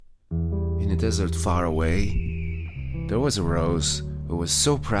In a desert far away, there was a rose who was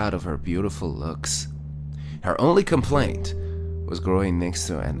so proud of her beautiful looks. Her only complaint was growing next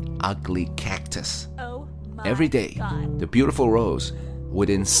to an ugly cactus. Oh my Every day, God. the beautiful rose would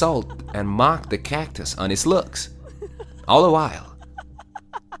insult and mock the cactus on its looks. All the while,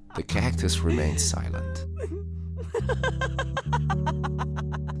 the cactus remained silent.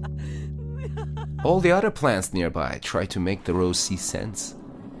 All the other plants nearby tried to make the rose see sense,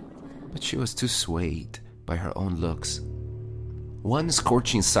 but she was too swayed by her own looks. One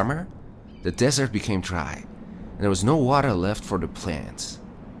scorching summer, the desert became dry, and there was no water left for the plants.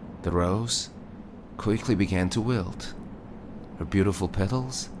 The rose quickly began to wilt. Her beautiful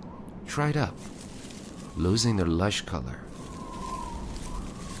petals dried up, losing their lush color.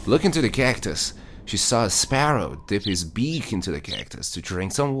 Looking to the cactus, she saw a sparrow dip his beak into the cactus to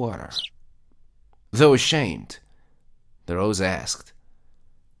drink some water. Though ashamed, the rose asked,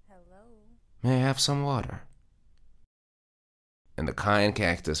 Hello. "May I have some water?" And the kind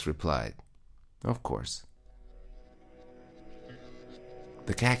cactus replied, "Of course."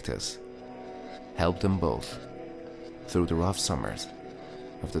 The cactus helped them both through the rough summers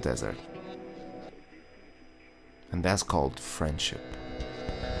of the desert. And that's called friendship.